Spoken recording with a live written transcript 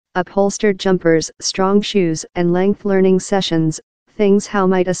upholstered jumpers, strong shoes, and length learning sessions, things how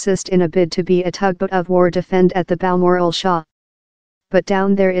might assist in a bid to be a tugboat of war defend at the Balmoral Shaw. But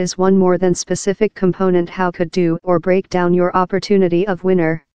down there is one more than specific component how could do or break down your opportunity of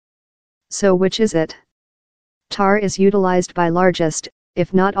winner. So which is it? TAR is utilized by largest,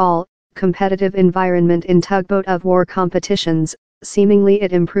 if not all, competitive environment in tugboat of war competitions, seemingly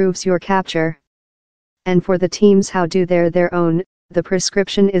it improves your capture. And for the teams how do their own, the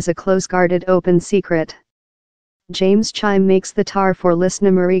prescription is a close-guarded open secret. James Chime makes the TAR for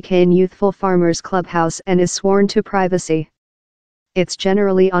Lisna Youthful Farmers Clubhouse and is sworn to privacy. It's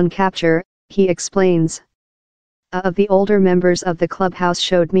generally on capture, he explains. Of the older members of the clubhouse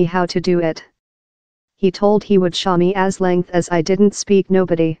showed me how to do it. He told he would show me as length as I didn't speak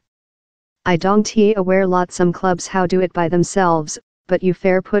nobody. I don't aware lot some clubs how do it by themselves, but you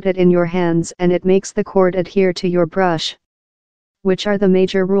fair put it in your hands and it makes the cord adhere to your brush. Which are the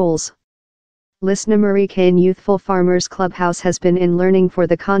major rules? Lisna Youthful Farmers Clubhouse has been in learning for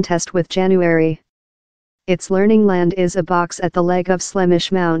the contest with January. Its learning land is a box at the leg of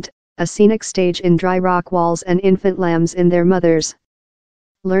Slemish Mount, a scenic stage in dry rock walls and infant lambs in their mothers.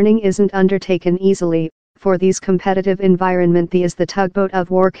 Learning isn't undertaken easily, for these competitive environment is the tugboat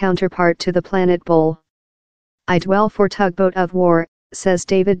of war counterpart to the Planet Bowl. I dwell for tugboat of war, says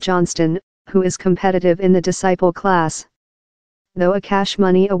David Johnston, who is competitive in the disciple class. Though a cash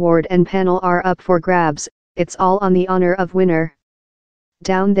money award and panel are up for grabs, it's all on the honor of winner.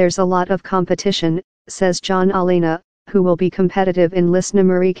 Down there's a lot of competition, says John Alina, who will be competitive in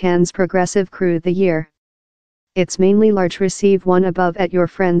Lisna Progressive Crew the year. It's mainly large receive one above at your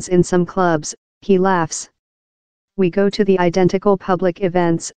friends in some clubs, he laughs. We go to the identical public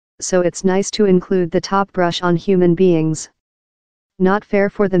events, so it's nice to include the top brush on human beings. Not fair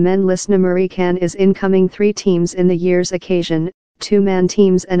for the men. Lisna is incoming 3 teams in the year's occasion, 2-man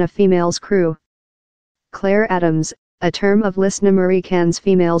teams and a females crew. Claire Adams, a term of Lisna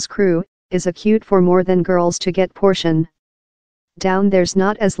females crew, is acute for more than girls to get portion. Down there's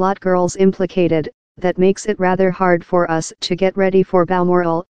not as lot girls implicated, that makes it rather hard for us to get ready for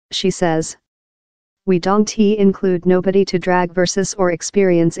Balmoral, she says. We don't include nobody to drag versus or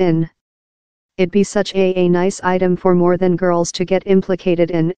experience in. It'd be such a nice item for more than girls to get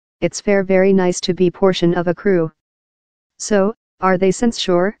implicated in, it's very nice to be portion of a crew. So, are they since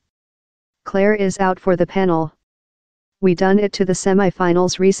sure? Claire is out for the panel. We done it to the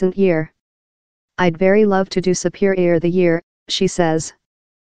semi-finals recent year. I'd very love to do superior the year, she says.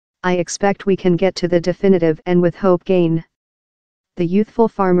 I expect we can get to the definitive and with hope gain. The Youthful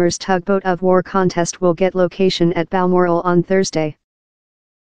Farmers Tugboat of War contest will get location at Balmoral on Thursday.